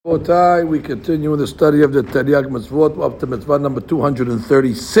We continue in the study of the Taryag Mitzvot up to Mitzvah number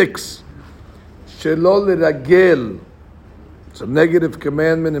 236. Shelo l'ragel. It's a negative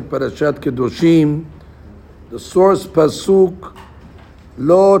commandment in Parashat Kedoshim. The source pasuk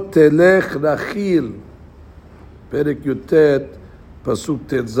Lo telech rachil. Perek Yutet pasuk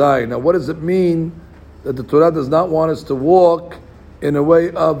Tet Zayin. Now, what does it mean that the Torah does not want us to walk in a way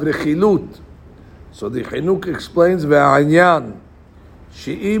of rechilut? So the Chinuk explains ve'anyan.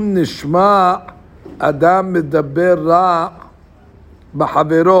 שאם נשמע אדם מדבר רע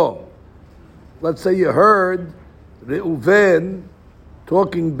בחברו. Let's say you heard Reuven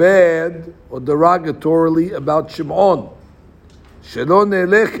talking bad or derogatorily about Shimon. שלא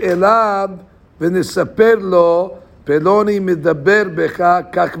נלך אליו ונספר לו פלוני מדבר בך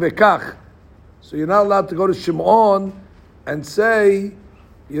כך וכך. So you're not allowed to go to Shimon and say,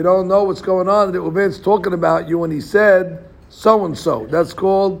 you don't know what's going on. Reuven's talking about you and he said so-and-so. That's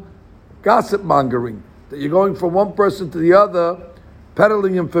called gossip mongering. That you're going from one person to the other,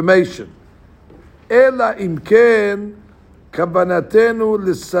 peddling information. Ela imken kavanatenu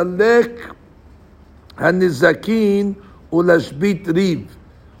lisalek hanizakin ulashbit riv.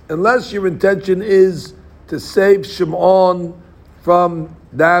 Unless your intention is to save Shimon from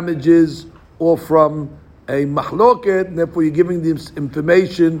damages or from a mahloket, and therefore you're giving this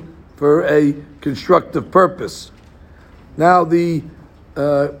information for a constructive purpose. Now the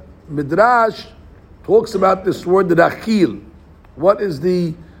Midrash talks about this word rachil. What is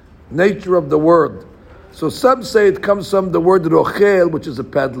the nature of the word? So some say it comes from the word rochel, which is a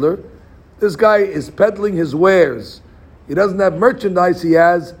peddler. This guy is peddling his wares. He doesn't have merchandise, he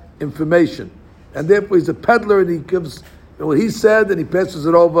has information. And therefore he's a peddler and he gives what he said and he passes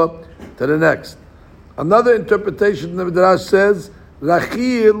it over to the next. Another interpretation of the Midrash says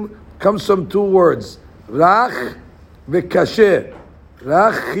rachil comes from two words. Rach v'kasheh,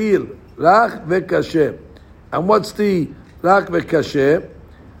 rachil, rach v'kasheh. And what's the rach v'kasheh?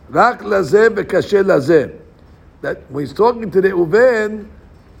 Rach lazeh v'kasheh lazeh. That when he's talking to the Reuven,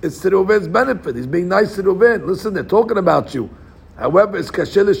 it's to Reuven's benefit. He's being nice to Reuven. Listen, they're talking about you. However, it's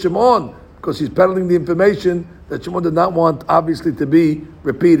kasheh l'Shimon because he's peddling the information that Shimon did not want, obviously, to be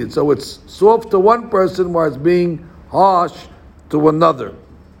repeated. So it's soft to one person while it's being harsh to another.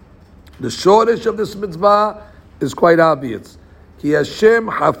 The shortish of this mitzvah is quite obvious. Ki Hashem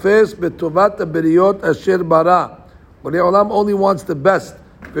hafez betovat haberiyot asher bara. But the Olam only wants the best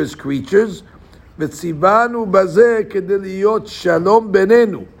for his creatures. V'tzivanu bazeh kedei liyot shalom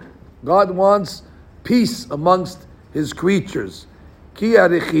benenu. God wants peace amongst his creatures. Ki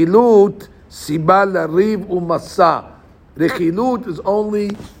harechilut siba lariv umasa. Rechilut is only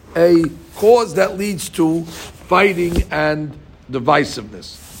a cause that leads to fighting and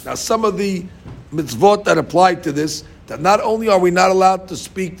divisiveness. Now, some of the mitzvot that apply to this, that not only are we not allowed to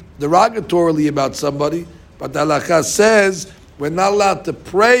speak derogatorily about somebody, but the halakha says we're not allowed to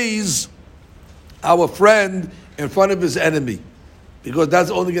praise our friend in front of his enemy, because that's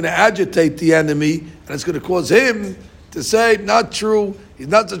only going to agitate the enemy, and it's going to cause him to say, not true, he's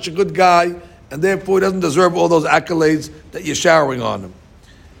not such a good guy, and therefore he doesn't deserve all those accolades that you're showering on him.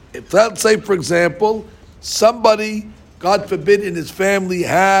 If, let's say, for example, somebody, God forbid, in his family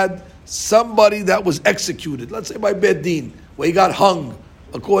had somebody that was executed, let's say by Beit Din, where he got hung,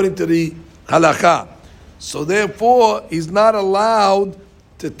 according to the halakha. So therefore, he's not allowed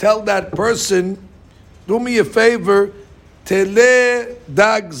to tell that person, do me a favor, tele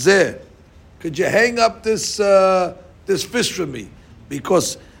dag zeh. Could you hang up this fish for me?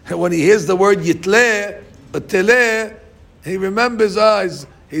 Because when he hears the word yitleh, tele, he remembers,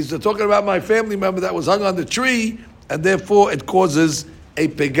 he's talking about my family member that was hung on the tree, and therefore it causes a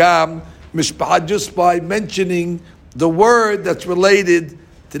pegam mishpah just by mentioning the word that's related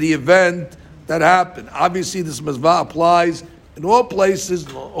to the event that happened. Obviously, this mitzvah applies in all places,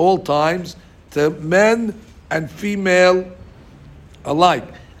 all times, to men and female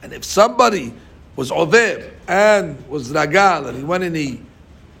alike. And if somebody was over and was ragal, and he went and he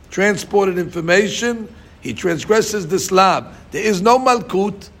transported information, he transgresses the slab. There is no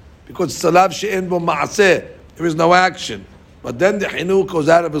malkut, because salav she'en bo ma'aseh, there is no action. But then the Chinuk goes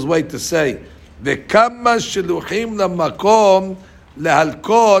out of his way to say, "V'kama shiluchim lamakom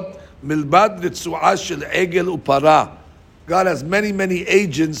lehalkot milbad ritzuah shel egel upara." God has many, many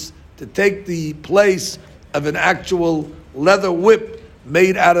agents to take the place of an actual leather whip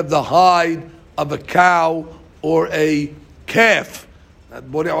made out of the hide of a cow or a calf.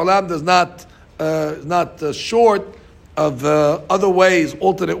 Borei Olam does not short of other ways,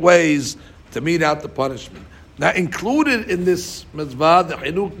 alternate ways to mete out the punishment. Now, included in this mitzvah, the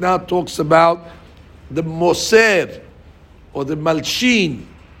Chinuk now talks about the moser, or the malshin,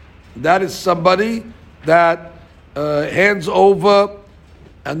 That is somebody that hands over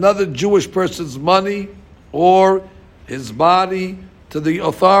another Jewish person's money or his body to the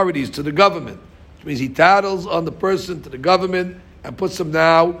authorities, to the government. Which means he tattles on the person to the government and puts him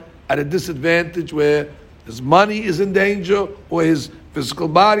now at a disadvantage where his money is in danger or his physical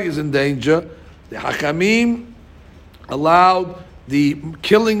body is in danger. The Hakamim allowed the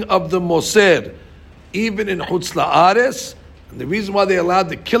killing of the Moser, even in Chutz La'aretz. And the reason why they allowed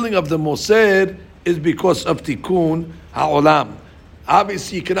the killing of the Moser is because of Tikkun Ha'olam.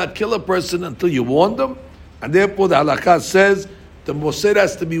 Obviously, you cannot kill a person until you warn them, and therefore the halakha says the Moser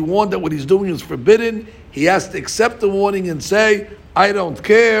has to be warned that what he's doing is forbidden. He has to accept the warning and say, I don't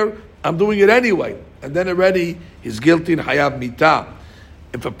care, I'm doing it anyway. And then already he's guilty in Hayav Mitah.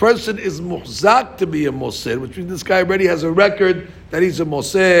 If a person is muhzak to be a Moser, which means this guy already has a record that he's a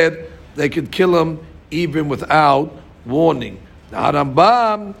Moser, they could kill him even without warning. The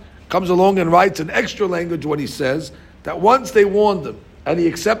Rambam comes along and writes an extra language when he says that once they warned him and he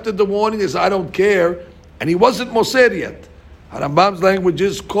accepted the warning, he says, I don't care, and he wasn't Moser yet. Rambam's language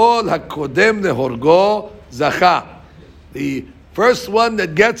is Kol HaKodem Lehorgo Zacha. The first one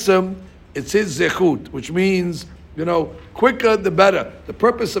that gets him, it's his zechut, which means, quicker the better. The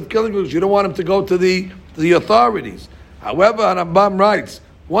purpose of killing him is you don't want him to go to the authorities. However, Rambam writes,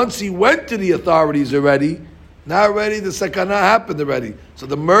 once he went to the authorities already, now already the sakana happened already. So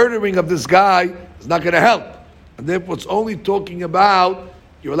the murdering of this guy is not going to help. And therefore it's only talking about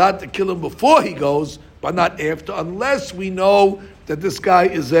you're allowed to kill him before he goes, but not after, unless we know that this guy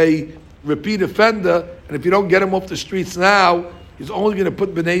is a repeat offender, and if you don't get him off the streets now, he's only going to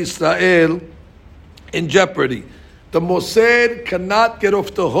put Bnei Israel in jeopardy. The Moser cannot get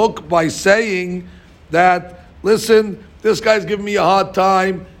off the hook by saying that, listen, this guy's giving me a hard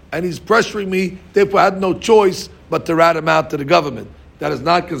time, and he's pressuring me, therefore I had no choice but to rat him out to the government. That is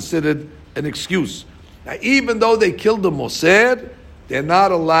not considered an excuse. Now, even though they killed the Moser, they're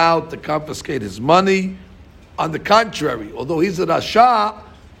not allowed to confiscate his money. On the contrary, although he's a Rasha,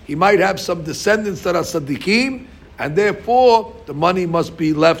 he might have some descendants that are Sadiqim, and therefore the money must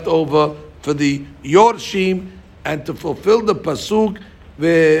be left over for the Yorshim, and to fulfill the Pasuk,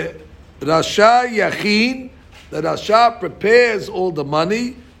 the Rasha Yachin, the Rasha prepares all the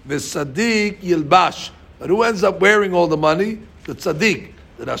money, the Sadiq Yilbash. But who ends up wearing all the money? The Tzaddik.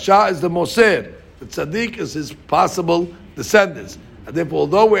 The Rasha is the Moser. The Tzaddik is his possible descendants. And therefore,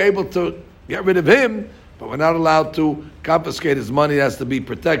 although we're able to get rid of him, but we're not allowed to confiscate his money. It has to be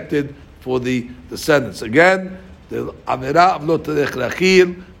protected for the descendants. Again, the Avirah of Lo Terech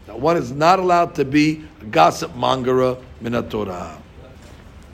Rachil, that one is not allowed to be a gossip mongerer min haTorah.